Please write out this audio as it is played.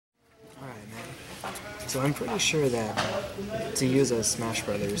So I'm pretty sure that, to use a Smash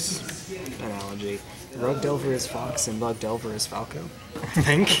Brothers analogy, Rug Delver is Fox and Bug Delver is Falco, I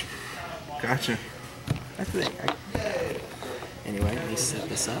think. Gotcha. I think. Anyway, let me set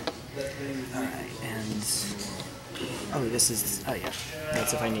this up. Alright, and... Oh, this is... Oh, yeah.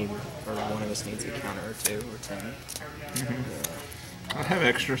 That's if I need... Or one of us needs a counter or 2 or 10. I have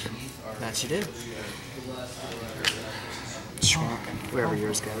extras. That you do. Shrunk, wherever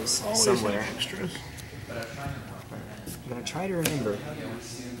yours goes. Always somewhere. have extras. I'm going to try to remember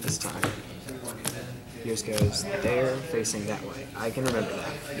this time. Yours goes there, facing that way. I can remember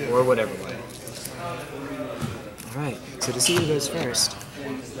that. Yeah. Or whatever way. Alright, so to see who goes first.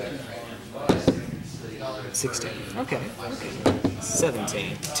 16. Okay.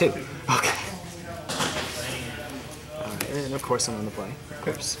 17. 2. Okay. Alright, and of course I'm on the play. Of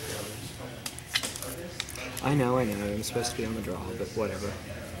course. I know, I'm supposed to be on the draw, but whatever.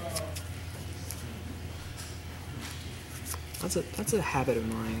 That's a habit of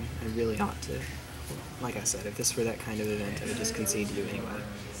mine. I really ought to. Like I said, if this were that kind of event, I would just concede to you anyway.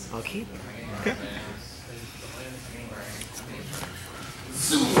 I'll keep. Okay.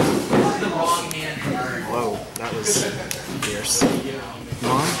 Whoa, that was fierce.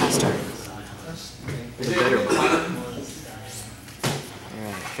 Mom, pass turn. The better one.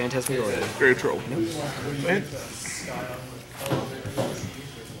 Alright, Phantasmagoria. Grave Troll. Nope. Go ahead.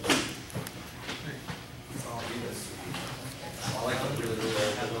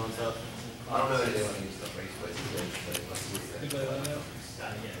 I don't know that they want to use the race place.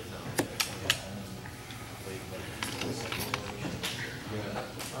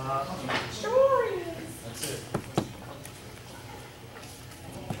 That's it.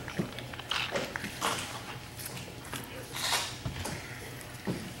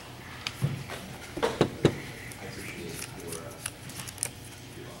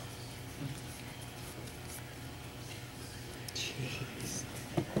 Jeez.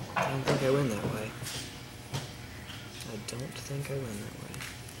 I don't think I win that way. I don't think I win that way.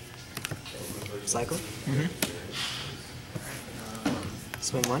 Cycle?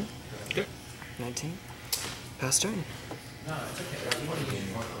 Swing 1. Okay. 19. Pass turn.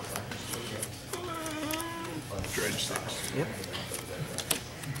 Dredge 6. Yep.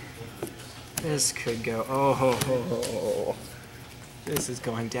 This could go. Oh, this is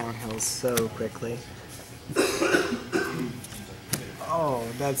going downhill so quickly. Oh,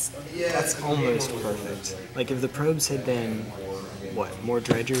 that's almost perfect. Like if the probes had been what, more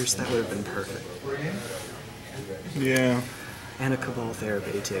dredgers, that would have been perfect. Yeah. And a Cabal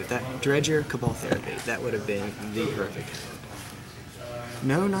Therapy too. That Dredger, Cabal Therapy, that would have been the perfect hand.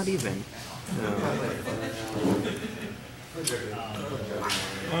 No, not even. No.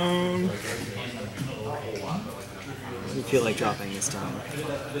 I feel like dropping this time.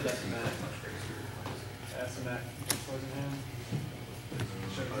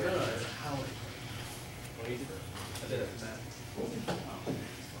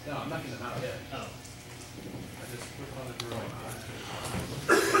 No, I'm knocking them out yet. Oh. I just put on the drawing.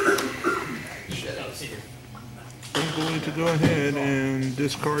 I'm going to go ahead and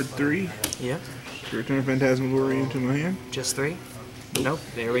discard 3. Yeah. To return Phantasmagoria into my hand. Just 3? Nope.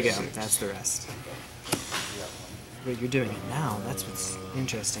 There we go. That's the rest. But you're doing it now. That's what's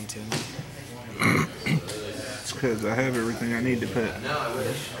interesting to me. It's because I have everything I need to put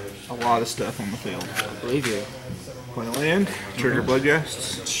a lot of stuff on the field. I believe you. Play a land, trigger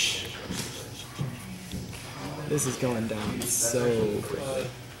Bloodghasts. This is going down so quickly.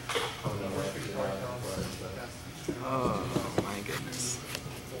 Oh my goodness.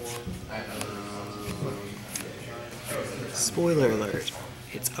 Spoiler alert.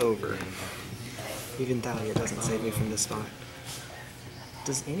 It's over. Even Thalia doesn't save me from this spot.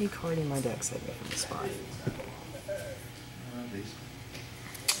 Does any card in my deck save me from this spot?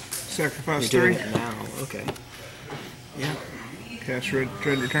 Sacrifice You're 3. doing it now. Okay. Yeah. Cast Red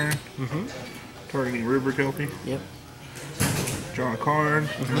Return. Targeting River Kelpie. Yep. Draw a card.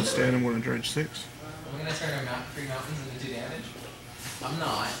 Stand and one Dredge 6. I'm going to turn 3 mountains into 2 damage? I'm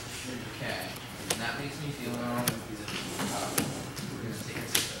not. Okay. And that makes me feel we're going to take it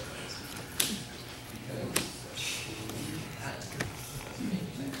 6 of those.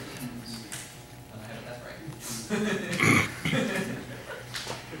 Because that's right.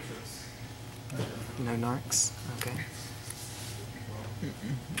 No narcs? Okay.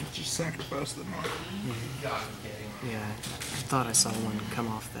 Just sacrifice the mark. Yeah, I thought I saw one come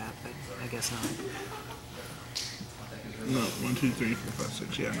off that, but I guess not. No, 1, 2, 3, 4, 5,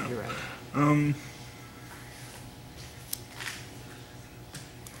 6. Yeah, no. You're right.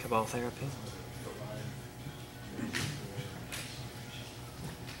 Cabal Therapy.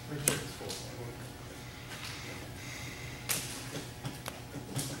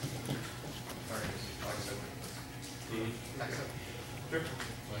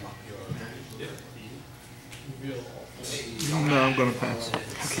 pass.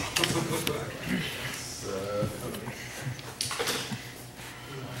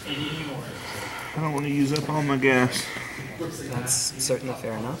 I don't want to use up all my gas. That's certainly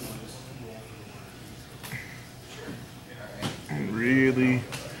fair enough. I'm really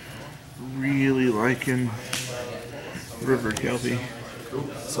liking River Kelpie.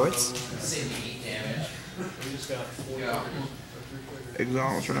 Swords?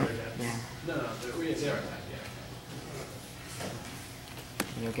 Exalt, right? Yeah.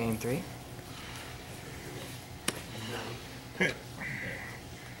 Your game 3? Okay.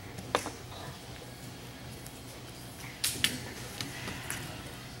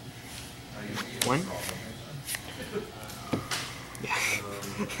 One? Yeah.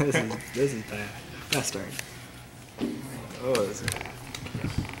 this is bad. Fast turn. Oh, this is...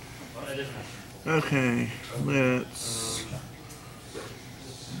 Okay, let's...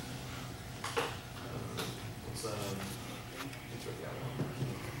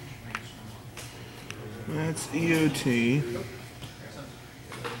 That's EOT.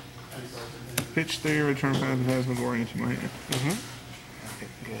 Pitch 3, return Phantasmagoria into my hand.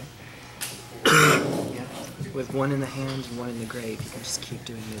 Good. Yeah. With one in the hand and one in the grave, you can just keep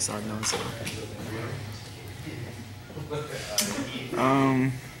doing this ad nauseam.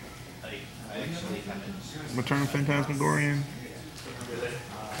 Return Phantasmagorian.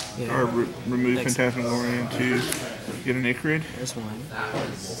 Yeah. Or remove Phantasmagorian to get an Ichrid. There's one.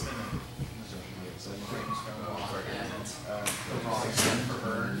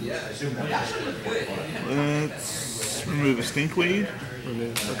 Let's remove a Stinkweed.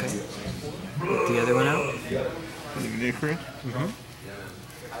 Remove, okay. Get the other one out. Leave an Ichrid.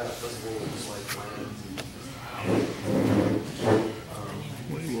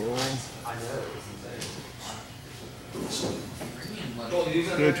 We will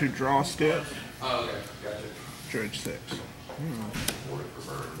go to draw step. Dredge 6.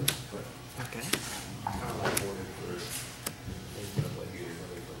 Okay.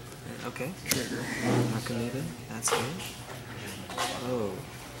 Okay, trigger. Archinated. That's good. Oh.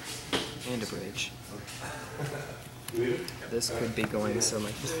 And a bridge. This could be going so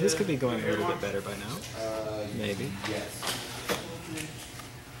much. This could be going a little bit better by now. Maybe.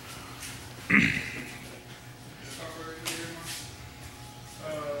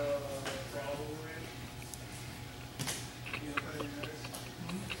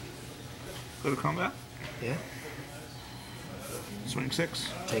 Go to combat. Yeah. Swing 6.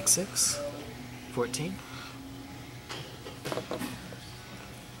 Take 6. 14.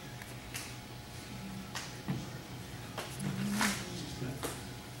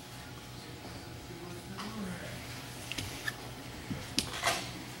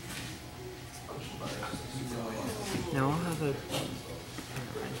 Now I'll have a...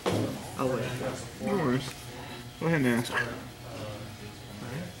 Oh wait. No worries. Go ahead and ask.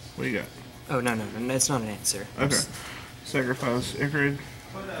 What do you got? Oh no, it's not an answer. Okay. Sacrifice Ichrid.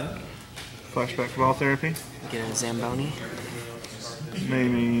 Flashback Ball Therapy. Get a Zamboni.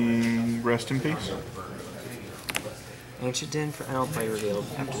 Naming Rest in Peace. Ancient Den, and I'll play Revealed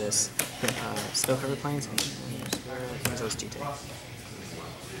after this. Snow Cover Plains, and those Jitte.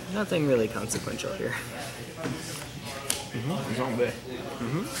 Nothing really consequential here. Zombie.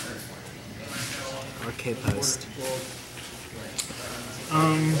 Arcade Post.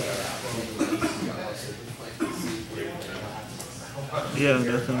 Yeah,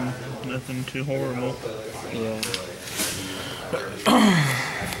 nothing too horrible. Yeah.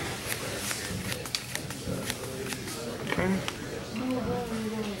 Okay,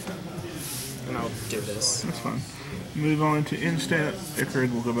 And I'll do this. that's fine. Move on to Instant.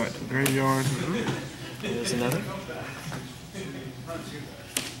 Ichrid will go back to the graveyard. There's another.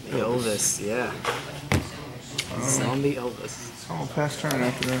 The Elvis, yeah. Zombie Elvis. I'll pass turn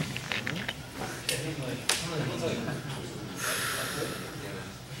after that.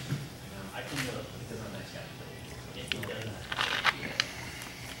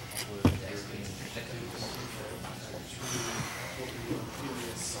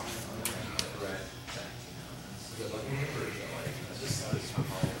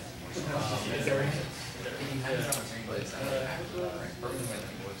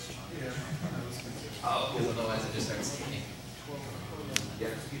 Otherwise it just starts ticking.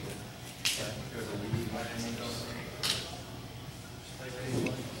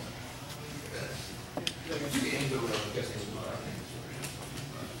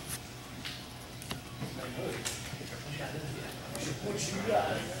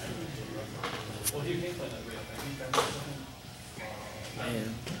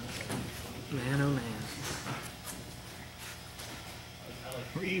 Man, oh man.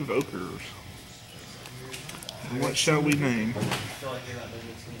 Revokers. What shall we name?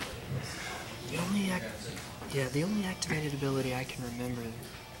 The only activated ability I can remember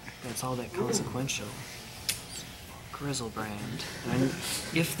that's all that consequential. Grizzlebrand. And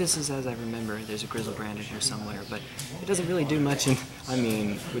if this is as I remember, there's a Grizzlebrand in here somewhere, but it doesn't really do much I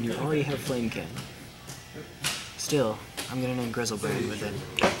mean, when you already have Flamekin. Still, I'm gonna name Grizzlebrand with it.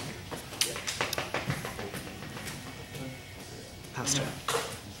 Pass turn.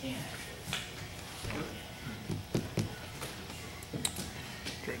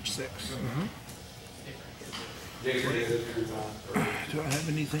 Dredge 6. Mm-hmm. Do I have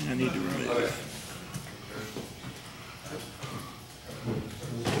anything I need to remove?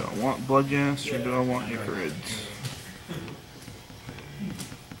 Do I want Bloodghast or do I want Ichorids?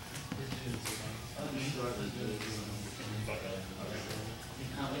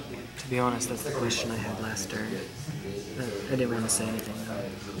 To be honest, that's the question I had last turn. I didn't want to say anything though.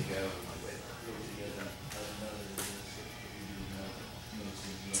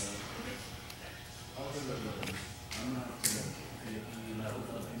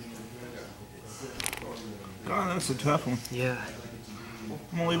 God, that's a tough one. Yeah.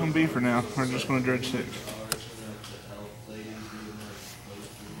 I'm gonna leave them be for now. We're just gonna dredge 6.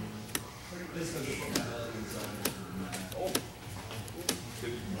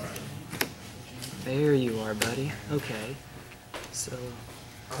 There you are, buddy. Okay. So,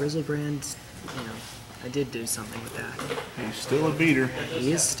 Grizzlebrand, I did do something with that. He's still a beater.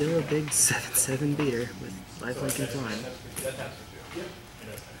 He is still a big 7/7 beater with lifelink and flying.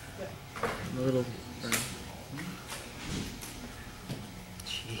 I'm a little...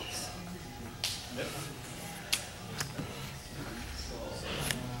 Jeez.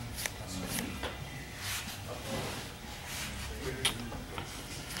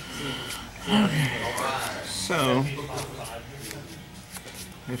 So,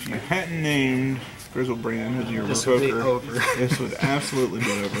 if you hadn't named Grizzlebrand as your This would be Revoker, over. this would absolutely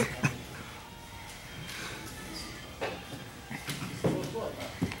be over.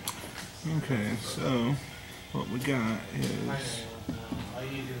 Okay, so what we got is...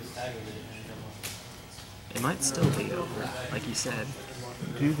 It might still be over, like you said.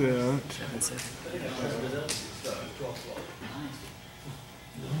 Do that. 7/7.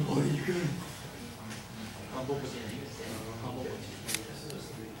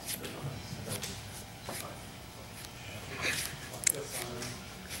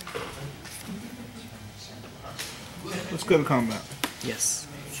 Let's go to combat. Yes.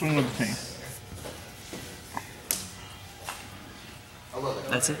 Swing with the team.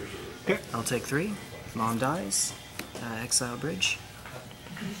 That's it. Okay. I'll take 3. Mom dies. Exile bridge.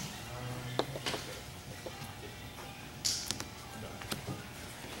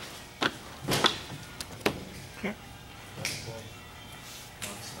 Okay.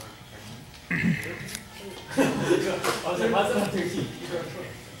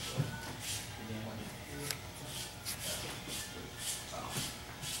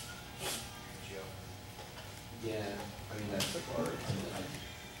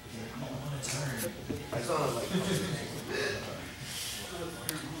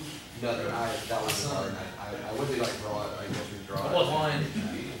 That was hard. I wouldn't like draw it. I guess we draw it. Line.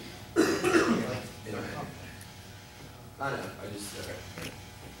 I know. I just okay.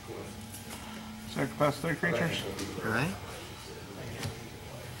 Cool. Sacrifice 3 creatures. Alright.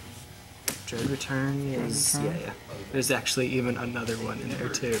 Dread return is... Yeah. There's actually even another one in there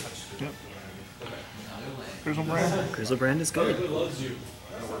too. Yep. Grizzlebrand. Grizzlebrand is good.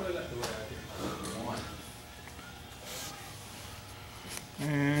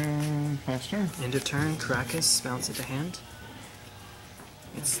 And pass turn. End of turn, Karakas, bounce it to hand.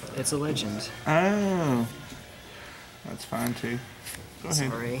 It's a legend. Oh. That's fine too. Go ahead.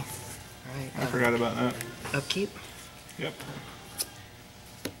 Sorry. Alright. I forgot about that. Upkeep. Yep.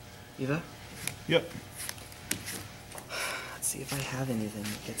 EVA. Yep. Let's see if I have anything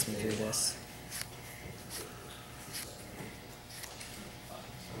that gets me through this.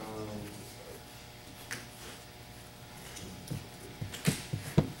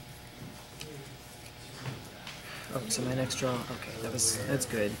 Oh, so my next draw. Okay, that's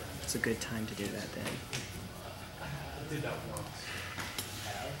good. It's a good time to do that then.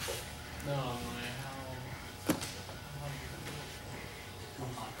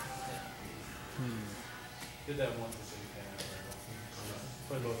 Did that once a city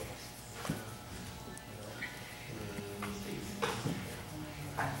for both of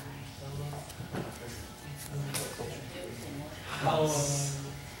us.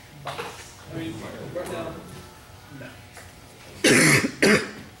 I mean, right now, no.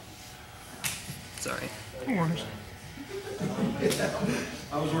 Sorry. No worries.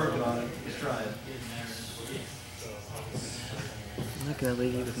 I was working on it. Let's try it. I'm not going to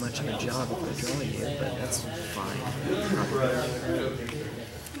leave you with much of a job if I draw you, but that's fine.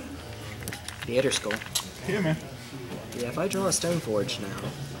 The Ætherskull. Yeah, man. Yeah, if I draw a Stoneforge now,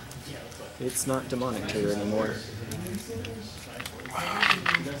 it's not Demonic Tutor anymore.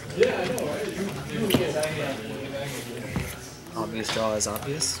 Obvious draw is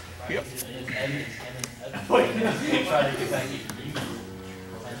obvious. Yep.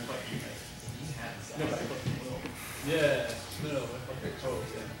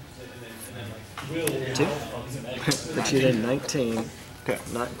 Two. Put you in 19. Okay.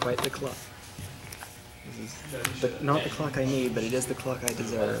 Not quite the clock. Not the clock I need, but it is the clock I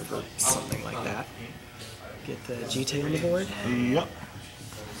deserve, or something like that. Get the Jitte on the board. Yep.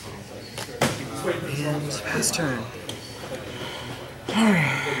 And pass turn.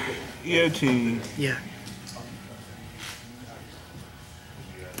 EOT. Yeah.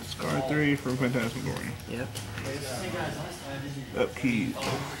 Scar 3 from Phantasmagoria. Yep. Upkeep.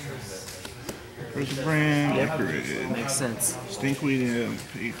 First brand, Yep. Grid. Makes sense. Stinkweed Imp,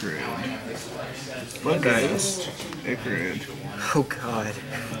 Grid. Bloodghast, Grid. Oh god.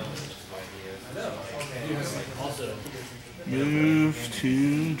 Move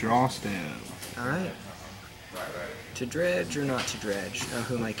to draw step. Alright. To dredge or not to dredge? Oh,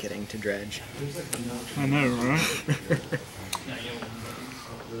 who am I kidding? To dredge. I know, right?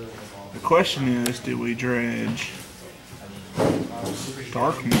 The question is, do we dredge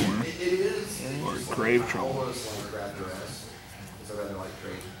Darkmoor or Grave Troll?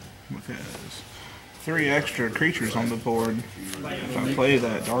 Because 3 extra creatures on the board if I play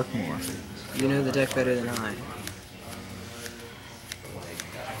that Darkmoor. You know the deck better than I.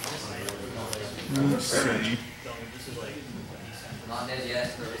 Let's see. Not dead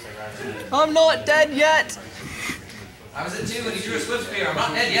yet. I'm not dead yet! I was at 2 when he drew a Swift Spear. I'm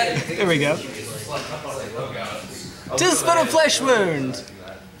not dead yet. There we go. Just for a flesh wound!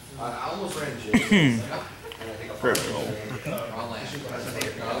 I almost ran Jitte. Grave Troll. Wrong land.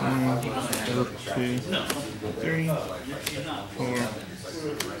 1, 2, 3, 4,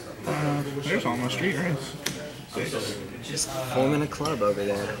 5. There's all my street race. 6. Just forming a club over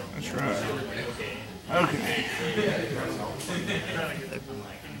there. That's right. Okay.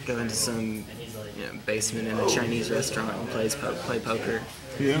 Go into some basement in a Chinese restaurant and play poker.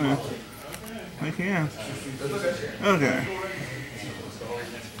 Yeah, man. I can. Okay.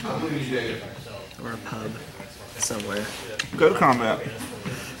 Or a pub somewhere. Go to combat.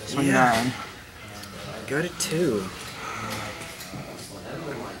 Swing 9. Go to 2.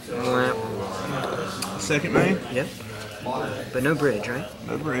 Second main? Yep. But no bridge, right?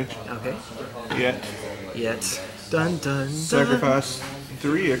 No bridge. Okay. Yet. Dun dun dun. Sacrifice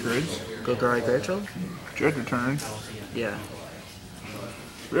 3 Ichorids. Golgari Grave Troll? Dread return. Yeah.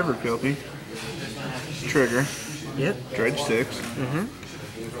 River Kelpie. Trigger. Yep. Dredge 6. Mm-hmm.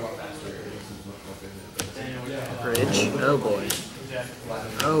 Bridge. Oh boy.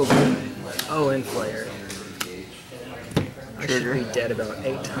 Oh boy. Oh, and Flare. I should be dead about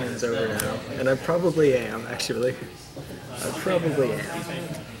 8 times over now. And I probably am, actually. I probably am.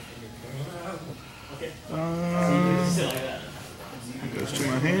 It goes to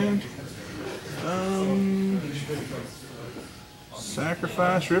my hand.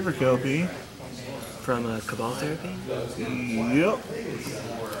 Sacrifice River Kelpie. From a Cabal Therapy? Yep.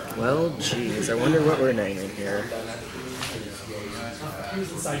 Well, geez, I wonder what we're naming here.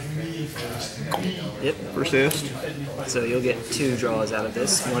 Yep. Persist. So you'll get 2 draws out of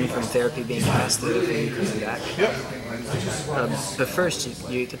this. One from therapy being passed through and you coming back. Yep. But first,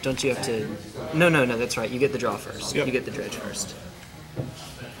 don't you have to... No, that's right. You get the draw first. Yep. You get the dredge first.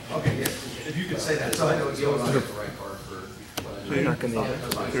 Okay, if you could say that, so I know it's going on the right card for. You're not going to be...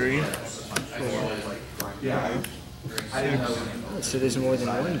 3, 4, 5. Oh, so there's more than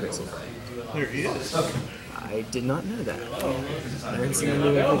one Grizzle. There is. I did not know that. Learn something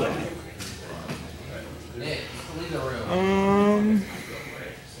new every day. Nick, leave the room.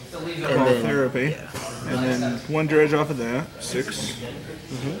 And Call then, therapy. yeah. And then 1 dredge off of that. 6.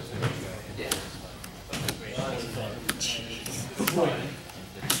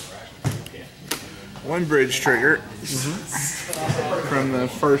 One bridge trigger from the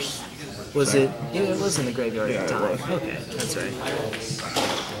first. Was it? Yeah, it was in the graveyard at the Yeah, time. it was. Okay, that's right.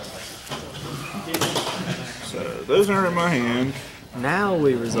 So those are in my hand. Now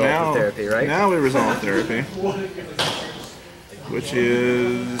we resolve the therapy, right? Now we resolve therapy, which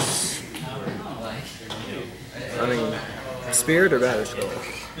is. I mean, Spirit or Batterskull?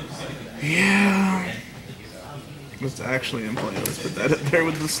 Yeah. It's actually in play. Let's put that up there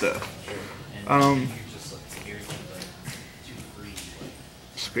with the stuff.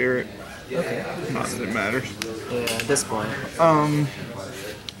 Spirit. Okay. Not that it matters. Yeah, at this point. Oh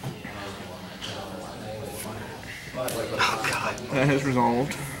God. That has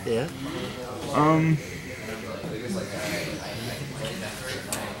resolved. Yeah.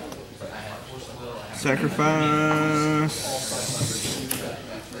 Sacrifice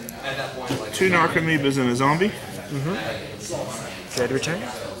 2 Narcomoebas and a zombie. Dread return.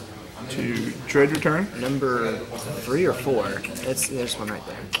 2 Dread return. Number 3 or 4. There's one right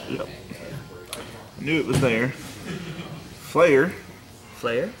there. Yep. Knew it was there. Flare.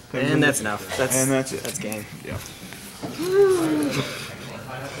 Flare. And that's enough. And that's it. That's game. Yeah.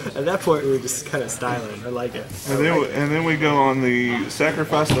 At that point, we were just kind of styling. I like it. And then we go on the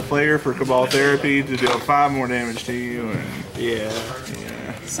sacrifice the flare for Cabal Therapy to deal 5 more damage to you. And Yeah.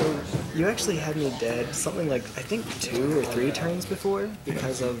 yeah. So you actually had me dead something like I think 2 or 3 turns before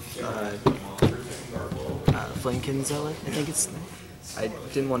because of Flamekin Zealot. I think it's. I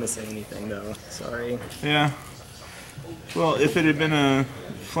didn't want to say anything though. Sorry. Yeah. Well, if it had been a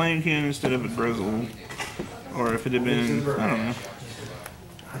Flamekin instead of a Grizzle, or if it had been, I don't know.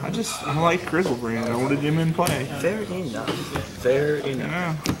 I like Grizzlebrand. I wanted him in play. Fair enough. Fair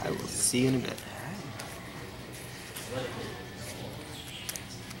enough. Yeah. I will see you in a bit.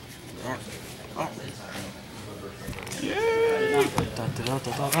 Yeah. Da, da, da,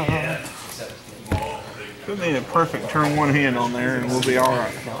 da, da. Put me a perfect turn 1 hand on there, and we'll be all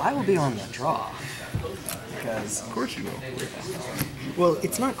right. Now I will be on the draw because. Of course you will. Well,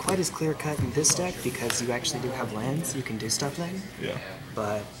 it's not quite as clear cut in this deck because you actually do have lands. You can do stuff there. Yeah.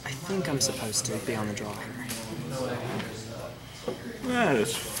 But I think I'm supposed to be on the draw here. That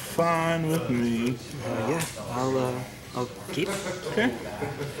is fine with me. Yeah, I'll keep. Okay.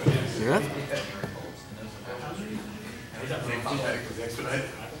 You're up.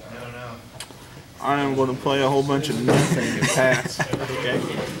 I am going to play a whole bunch of nothing and pass. Okay.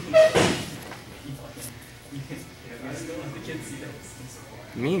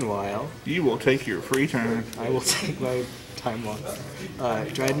 Meanwhile, You will take your free turn. I will take my time walk.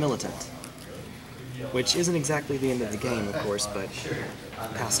 Dryad Militant. Which isn't exactly the end of the game, of course, but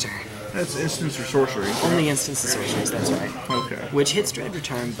past turn. That's instance or sorcery. Only instance of sorceries, that's right. Okay. Which hits Dread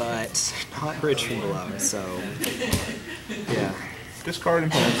Return, but not Bridge from Below, so. Yeah. Discard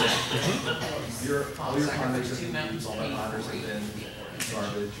and pass.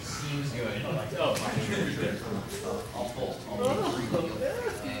 Seems good.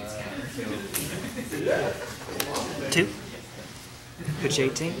 Two. Pitch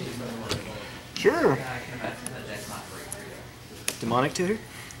 18. Sure. Demonic Tutor?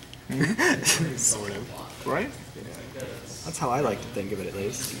 Sort of. Right? That's how I like to think of it, at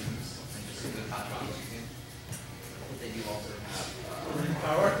least.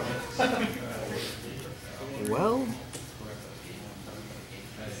 Well,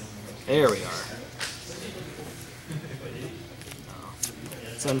 there we are.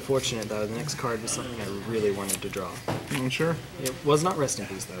 It's unfortunate though, the next card was something I really wanted to draw. I'm sure. It was not Rest in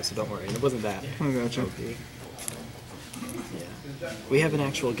Peace though, so don't worry. It wasn't that. I gotcha. OP. Yeah. We have an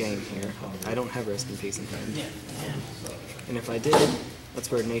actual game here. I don't have Rest in Peace in hand. And if I did, that's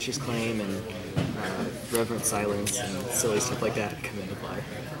where Nature's Claim and Reverent Silence and silly stuff like that come into play.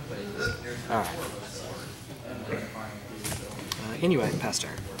 Alright. Anyway, past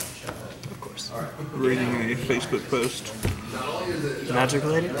turn. Of course. Reading a Facebook post. Magic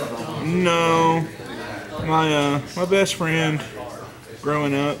related? No. My best friend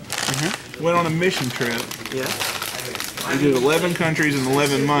growing up went on a mission trip. Yeah. He did 11 countries in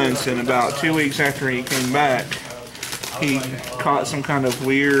 11 months, and about 2 weeks after he came back, he caught some kind of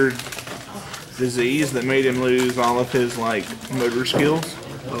weird disease that made him lose all of his motor skills.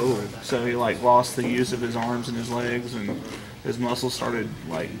 Oh. So he lost the use of his arms and his legs, and his muscles started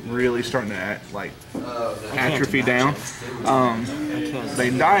really starting to atrophy down. They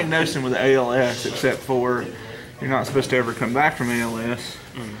diagnosed him with ALS, except for you're not supposed to ever come back from ALS.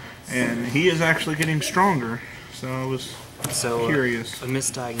 And he is actually getting stronger. So I was curious. A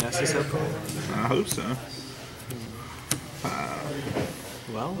misdiagnosis, hopefully? I hope so.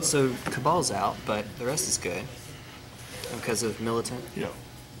 Well, so Cabal's out, but the rest is good. Because of Militant? Yep.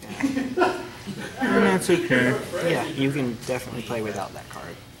 Yeah. And that's okay. Yeah, you can definitely play without that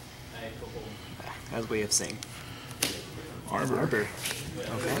card. As we have seen. Arbor.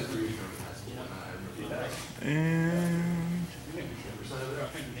 Okay. And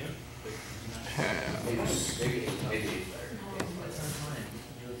pass.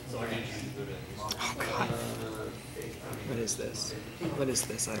 Oh god. What is this? What is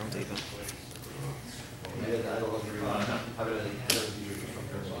this? I don't even.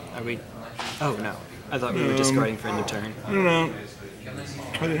 Are we? Oh no. I thought we were discarding for end of turn. I don't know. I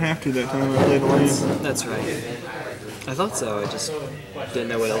didn't have to that time. I played a land. That's right. I thought so. I just didn't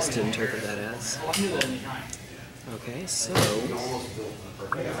know what else to interpret that as. Okay, so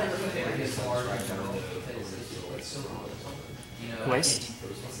waste.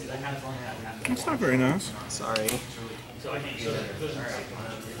 That's not very nice. Sorry.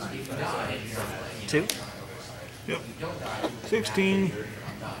 2. Yep. 16.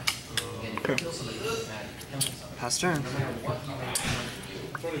 Okay. Pass turn.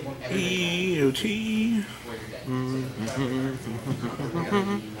 EOT.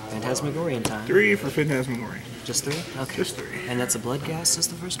 Phantasmagorian time. 3 for Phantasmagoria. Just 3? Okay. Just 3. And that's a blood gas is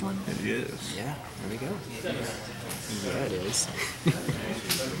the first one? It is. Yeah, there we go. Yeah, it is.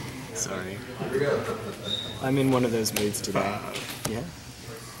 Sorry. I'm in one of those moods today. 5. Yeah?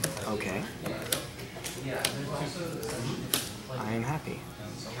 Okay. I am happy.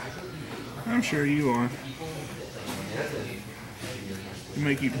 I'm sure you are. You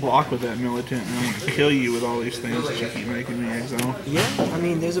may keep block with that militant, and I'm going to kill you with all these things that you keep making me exile. Yeah, I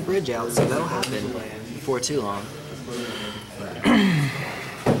mean, there's a bridge out, so that'll happen before too long.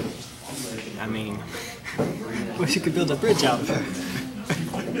 I mean, wish you could build a bridge out there.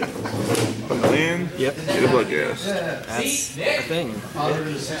 From the land, Yep. get a blood gas. That's a thing.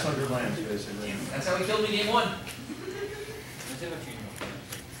 That's how he killed me game 1.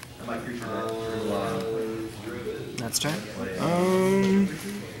 That's turn.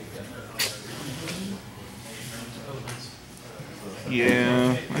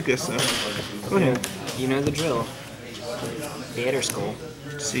 Yeah, I guess so. Go ahead. You know the drill. The Ætherskull.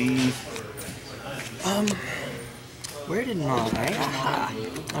 See. Where did Mom? Aha.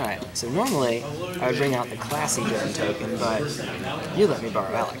 Alright, so normally I would bring out the classy gem token, but you let me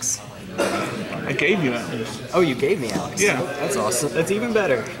borrow Alex. I gave you Alex. Oh, you gave me Alex. Yeah. That's awesome. That's even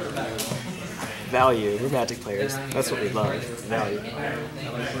better. Value. We're Magic players. That's what we love. Value.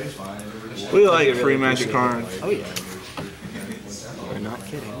 We like free Magic cards. Oh yeah. We're not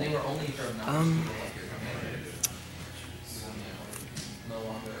kidding.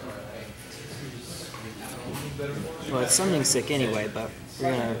 Well, it's summoning sick anyway, but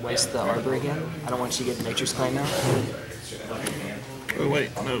we're gonna waste the Arbor again. I don't want you to get Nature's Claim out. Oh wait,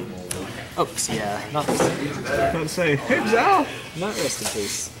 no. Oops, yeah, not this. I was about to say, exile! Not rest in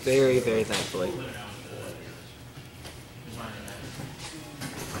peace. Very, very thankfully.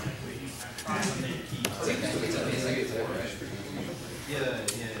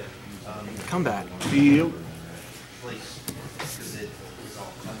 Come back. Yep.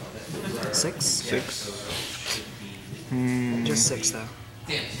 6? 6. Just 6 though.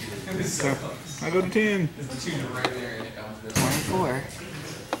 Okay. I go to 10. 24.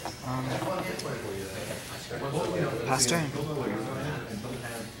 Pass turn.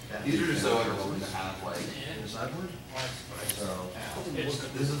 These are just so underwhelming to have, like, so,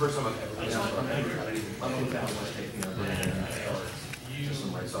 this is the first time I've ever been out.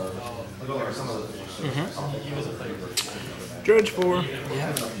 Dredge 4.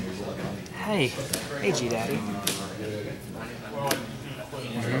 Yeah. Hey. Hey, G Daddy.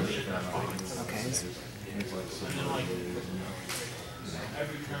 Okay.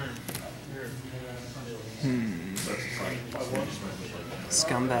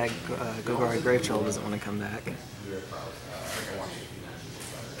 Scumbag Gogari Grave Troll doesn't want to come back.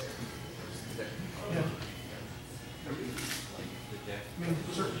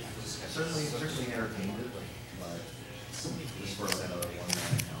 Certainly entertained it, but this for like another one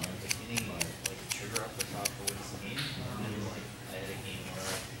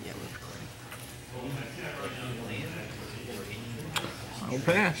Yeah, we're recording. I'll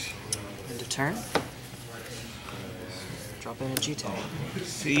pass. End of turn. Drop in a Jitte.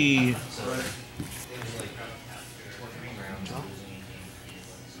 See. Draw.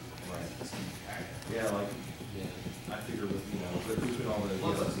 Yeah, like, I figure with, between all the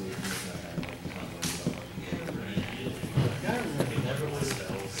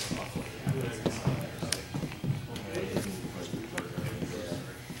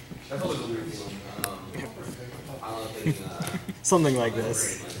that's always a weird thing. Something like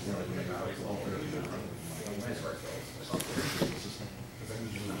this.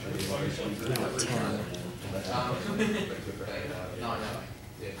 Got 10.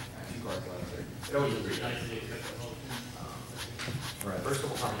 First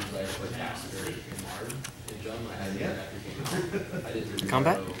couple times I played fast very hard.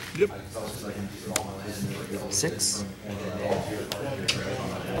 Combat? Yep. 6.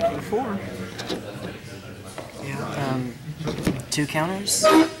 4. Yeah, 2 counters.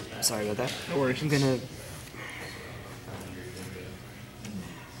 Sorry about that. No worries. I'm gonna...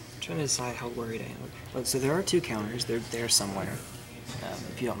 trying to decide how worried I am. Look, so there are 2 counters. They're there somewhere.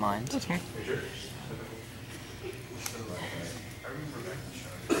 if you don't mind. That's fine.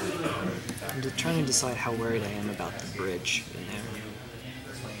 I'm just trying to decide how worried I am about the bridge in there.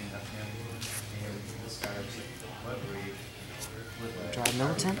 Dryad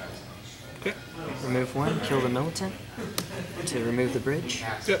Militant. Okay. Remove one, kill the Militant to remove the bridge.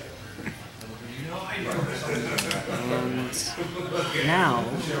 Yep. And now,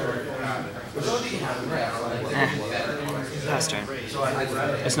 pass turn.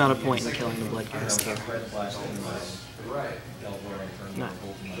 It's not a point in killing the Bloodghast here. Not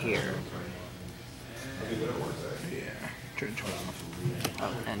here. Yeah. Dredge off.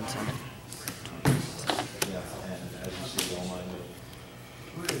 Oh, and summon.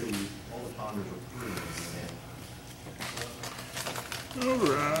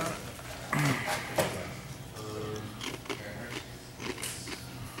 Alright.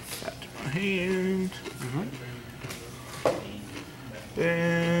 Back to my hand.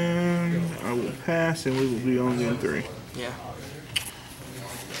 And I will pass and we will be on game 3. Yeah.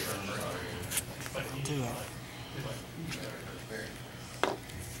 Do it.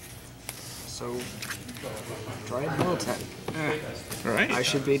 So, Dryad Militant. Alright. I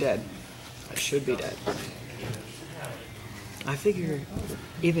should be dead. I should be dead. I figure,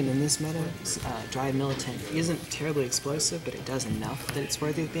 even in this meta, Dryad Militant isn't terribly explosive, but it does enough that it's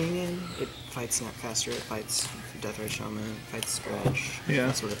worthy of being in. It fights Snapcaster, it fights Deathray Shaman, it fights Dredge,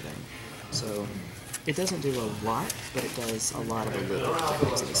 that sort of thing. So, it doesn't do a lot, but it does a lot of a little, if that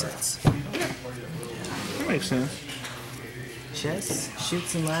makes any sense. That makes sense. Chess,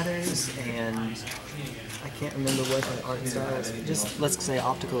 shoots and ladders, and I can't remember what the art style is. Just, let's say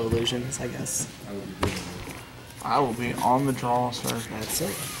optical illusions, I guess. I will be on the draw, sir. That's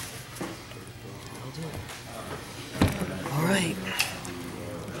it. That'll do it. Alright.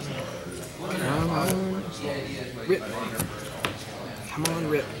 Come on. Rip. Come on,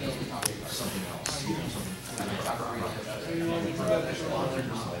 Rip.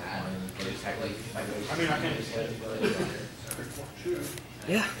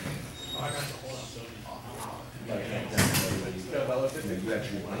 Yeah.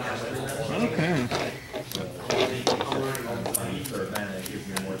 Okay.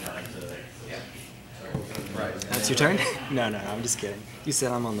 That's your turn? No, I'm just kidding. You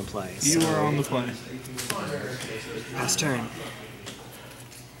said I'm on the play. You are on the play. Pass turn.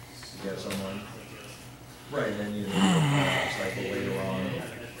 Get someone. Right, then you cycle later on.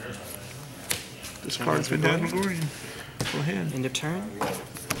 Discard Phantasmagorian. Go ahead. End of turn.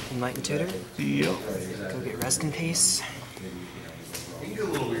 Enlightened Tutor. Yep. Go get Rest in Peace.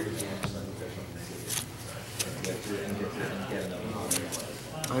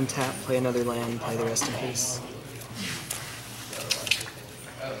 Untap, play another land, play the Rest in Peace.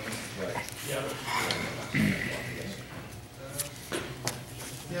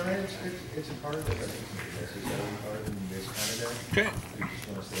 Yeah, man, it's a card that I think is necessary card in this kind of deck. Okay.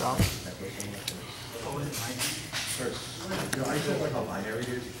 Draw. I just don't like how binary it is.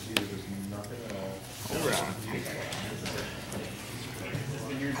 You can see there's nothing at all. Alright.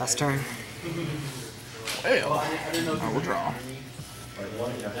 Pass turn. Well, I will draw.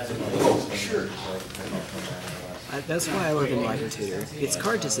 That's why I love Enlightened Tutor. It's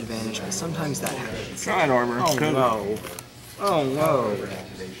card disadvantage, but sometimes that happens. Side armor. Oh no. Oh no.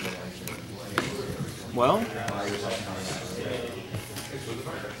 Well.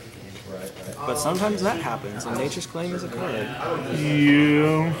 But sometimes that happens, and Nature's Claim is a card.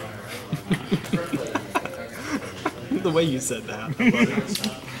 Yeah. The way you said that, I love it.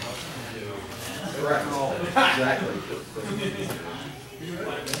 Exactly.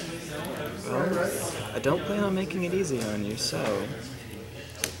 Well, I don't plan on making it easy on you, so...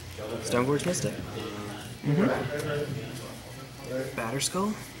 Stoneforge Mystic.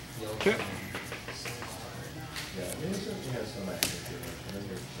 Batterskull. Okay.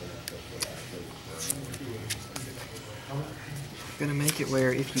 Gonna make it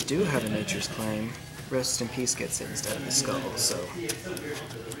where if you do have a Nature's Claim, Rest in Peace gets it instead of the skull, so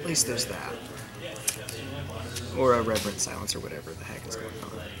at least there's that. Or a Reverent Silence or whatever the heck is going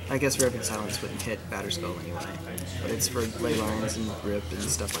on. I guess Reverent Silence wouldn't hit Batterskull anyway, but it's for ley lines and grip and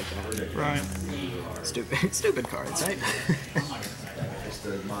stuff like that. Right. Stupid cards, right?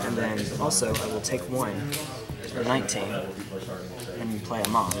 And then also I will take 1 or 19 and play a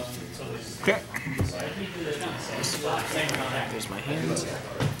Mom. Okay. There's my hand.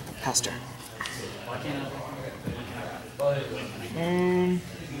 Pass turn.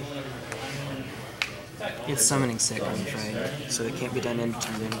 It's summoning sick, I'm afraid, so it can't be done in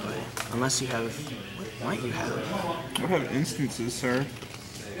turn anyway. Unless you have... What might you have? I have instances, sir.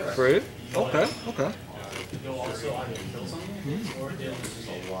 Fruit? Okay, okay. You'll also either kill something or deal with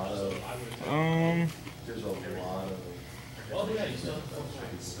There's a lot of. There's a lot of. well, yeah, you still have to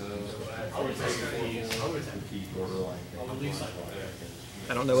I would say Keep borderline. at least like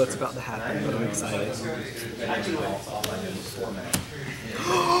I don't know what's about to happen, but I'm excited.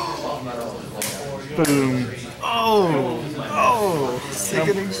 Boom. Oh! Oh!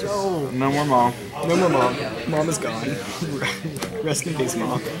 Sickening show! No more mom. No more mom. Mom is gone. Rest in peace,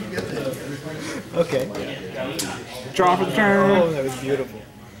 mom. Okay. Draw for the turn. Oh, that was beautiful.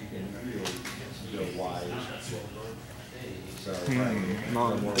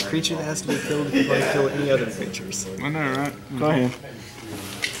 Mom, the creature that has to be killed if you want to kill any other creatures. I know, right? Go ahead.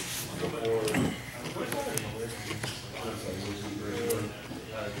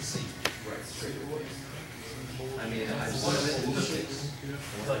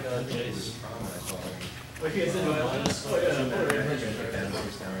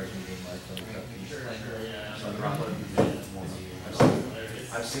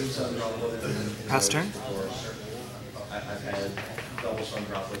 I've seen some Pass turn? I've had double sun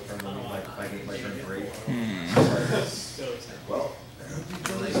droplet from my turn 3. Well,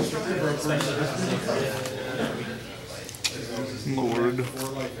 Lord.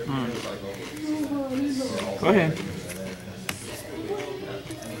 Go ahead.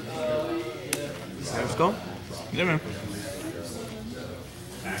 Let's go. Yeah, man.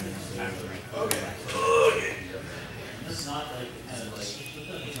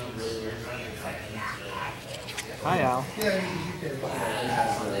 Hi, Al.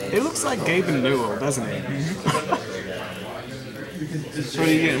 It looks like Gabe and Newell, doesn't it? So what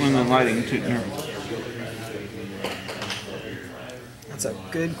do you get when the lighting tutor? That's a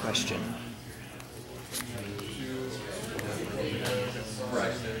good question. I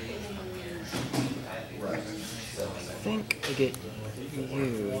think I get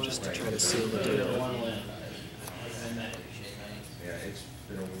you just to try to seal the deal. yeah, it's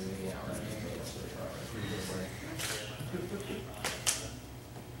been a really long time.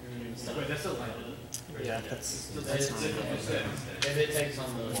 Wait, that's still like Yeah, that's not if it takes on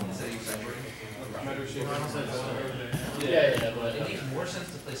the yeah, but It makes more sense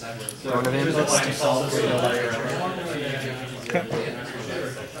to play sideboard. Thorn of Amethyst.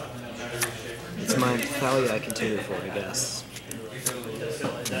 It's my Thalia I can tutor for, I guess.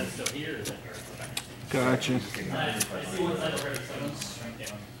 Gotcha.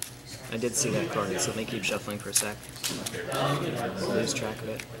 I did see that card, so let me keep shuffling for a sec. Lose track of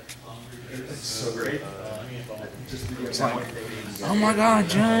it. It's so great. Oh my God,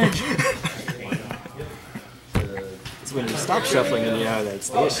 Judge! It's when you stop shuffling and you know that's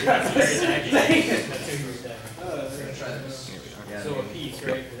the issue. so a piece,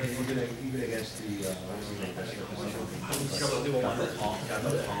 right? Even against the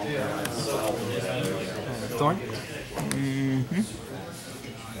Thorn? Mm-hmm.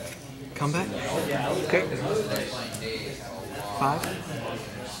 Come back. Okay. 5.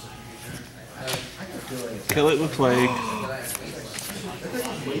 Kill it with plague.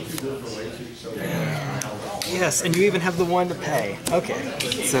 Yes, and you even have the 1 to pay. Okay,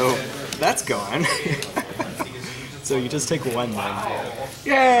 so that's gone. So you just take 1 then.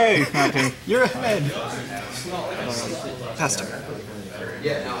 Yay! Okay. You're ahead. Pass turn.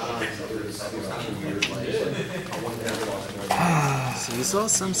 So you saw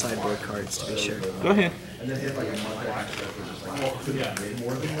some sideboard cards, to be sure. Go ahead. and then hit like a month after, could have made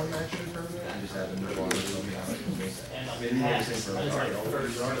more than one match in the tournament, and just had a new one or something on it. Maybe you have the same for like, alright, I'll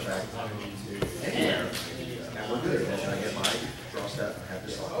use your artifact anywhere, and we're good. And then I get my draw step, I have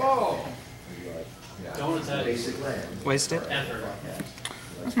this on. Oh! Basic land. Waste it.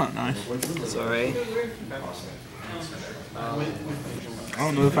 That's not nice. Sorry. I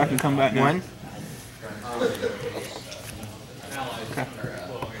don't know if I can come back now. 1. Okay.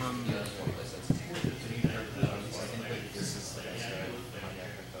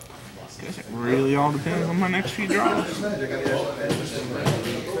 Guess it really all depends on my next few draws.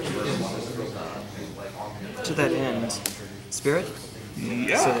 To that end, Spirit?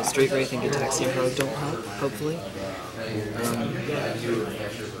 Yeah. So the Straight Wraith and Gitaxian Probe don't help, hopefully.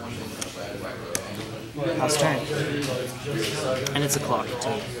 House turn. And it's a clock,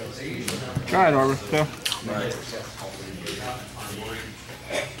 too. Dryad Arbor, go.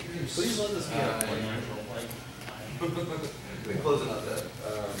 Please let this go. Close it up then.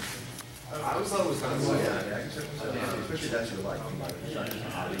 I always thought it was kind of cool. Yeah, especially that's your life. I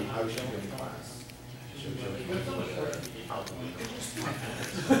was in class.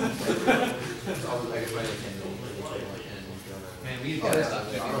 Man, we've got stuff.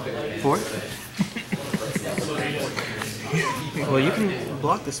 4? Well, you can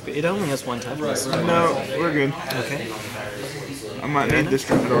block the speed. It only has one toughness. No, we're good. Okay. I might need this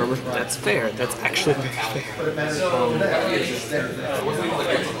Dryad Arbor. That's fair. That's actually very fair.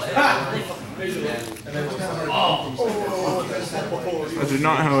 I do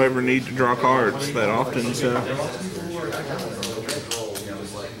not, however, need to draw cards that often, so...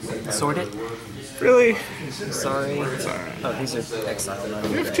 Sort it. Really? Sorry. It's alright. Oh, these are exiled. Not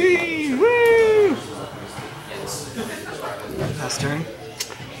even 15! Woo! pass turn.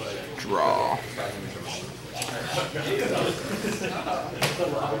 Draw.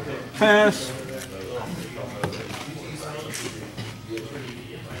 Pass.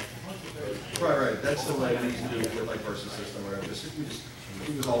 Right. That's the way we used to do it with like versus system where it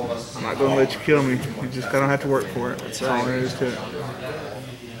was all of us. I'm not going to let you kill me. You just gotta have to work for it. That's all there is to it.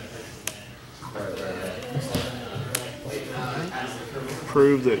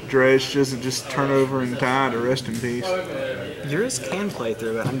 Prove that Dredge doesn't just turn over and die to rest in peace. Yours can play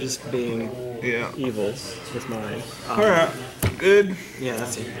through it. I'm just being evil with mine. Alright. Good. Yeah,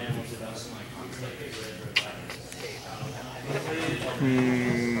 that's it.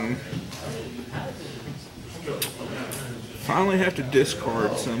 Finally have to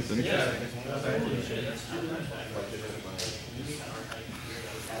discard something.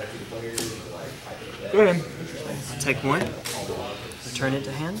 Go ahead. Take one. Return it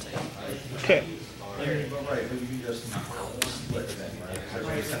to hand. Okay.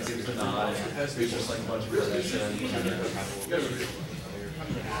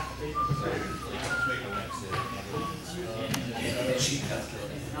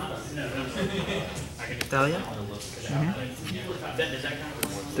 Thalia?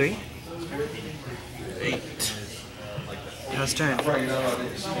 3. 8. Pass turn. Yeah,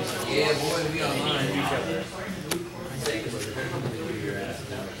 boy, to be online.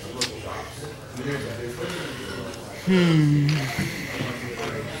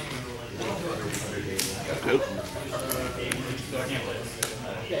 Nope.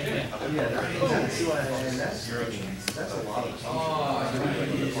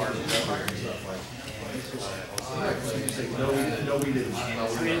 No, we didn't.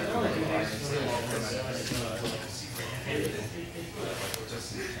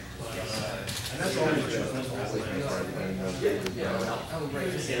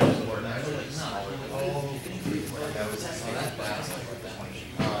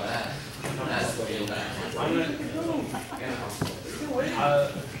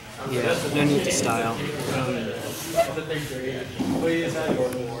 Yeah, no need to style.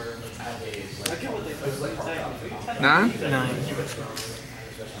 9? 9.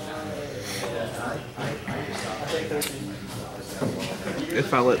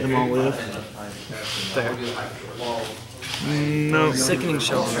 If I let them all live. Fair. No. Sickening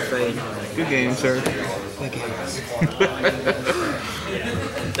show, I'm afraid. Good game, sir. Good games.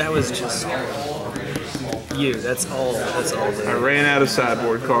 That was just you. That's all. That's all. I ran out of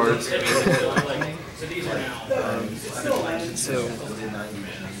sideboard cards. So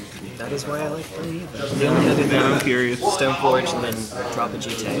that is why I like playing EVA. The only other thing, I'm curious. Stoneforge and then drop a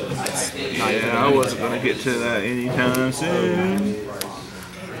Jitte. That's not even Yeah, I wasn't going to get to that anytime soon.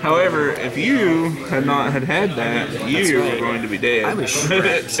 However, if you had not had that, you were going to be dead. I was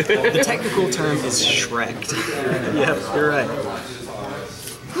shreked. The technical term is shreked. Yep, you're right.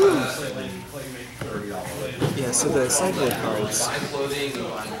 Yeah, so the sideboard cards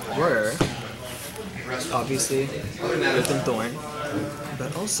were obviously Earth and Thorn,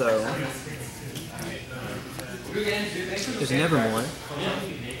 but also there's Nevermore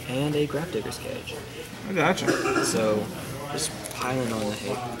and a Grafdigger's Cage. I gotcha. So just piling on the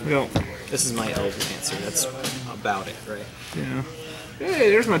hate. Yep. This is my elder answer. That's about it, right? Yeah.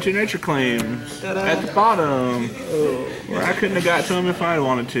 Hey, there's my 2 nature claims Ta-da. at the bottom, where I couldn't have got to them if I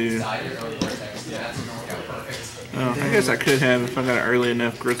wanted to. Oh, I guess I could have if I got an early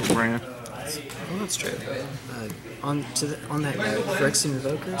enough Grizzlebrand. Well, that's true. On that note, Phyrexian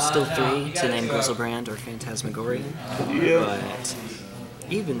Revoker, still 3 to name Grizzlebrand or Phantasmagorian. Yeah. But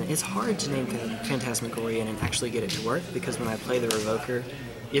even, it's hard to name Phantasmagorian and actually get it to work, because when I play the Revoker,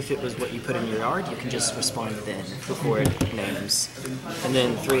 if it was what you put in your yard, you can just respond then before it names. And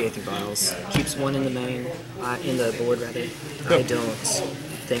then 3 Æther Vials. Keeps 1 in the main, in the board rather. I don't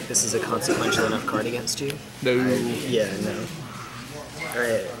think this is a consequential enough card against you. No. Yeah, no.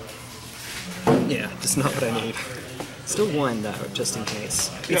 Alright. Yeah, just not what I need. Still 1 though, just in case.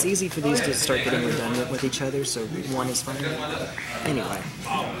 It's easy for these to start getting redundant with each other, so 1 is fine. Anyway,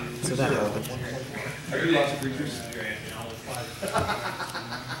 so that happened.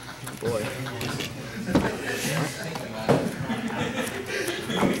 Boy.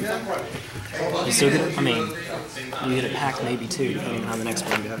 You still get it? I mean, you get a pack maybe two, depending on how the next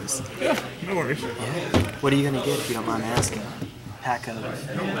one goes. Yeah, no worries. Yeah. What are you gonna get if you don't mind asking? Pack of,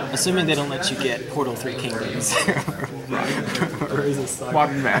 assuming they don't let you get Portal 3 Kingdoms. Or is this like...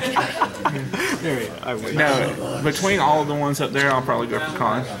 Modern Master. There we go. I wish. No, between all of the ones up there, I'll probably go for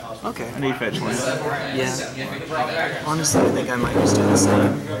Con. Okay. I need fetch land. Yeah. Honestly, I think I might just do the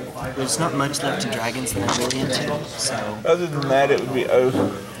same. There's not much left to Dragons that I'm really into, so... Other than that, it would be Oath,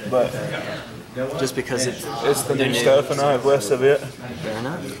 but Just because it's the they're new stuff and I have less of it Fair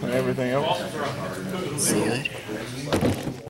enough. and everything else. See good.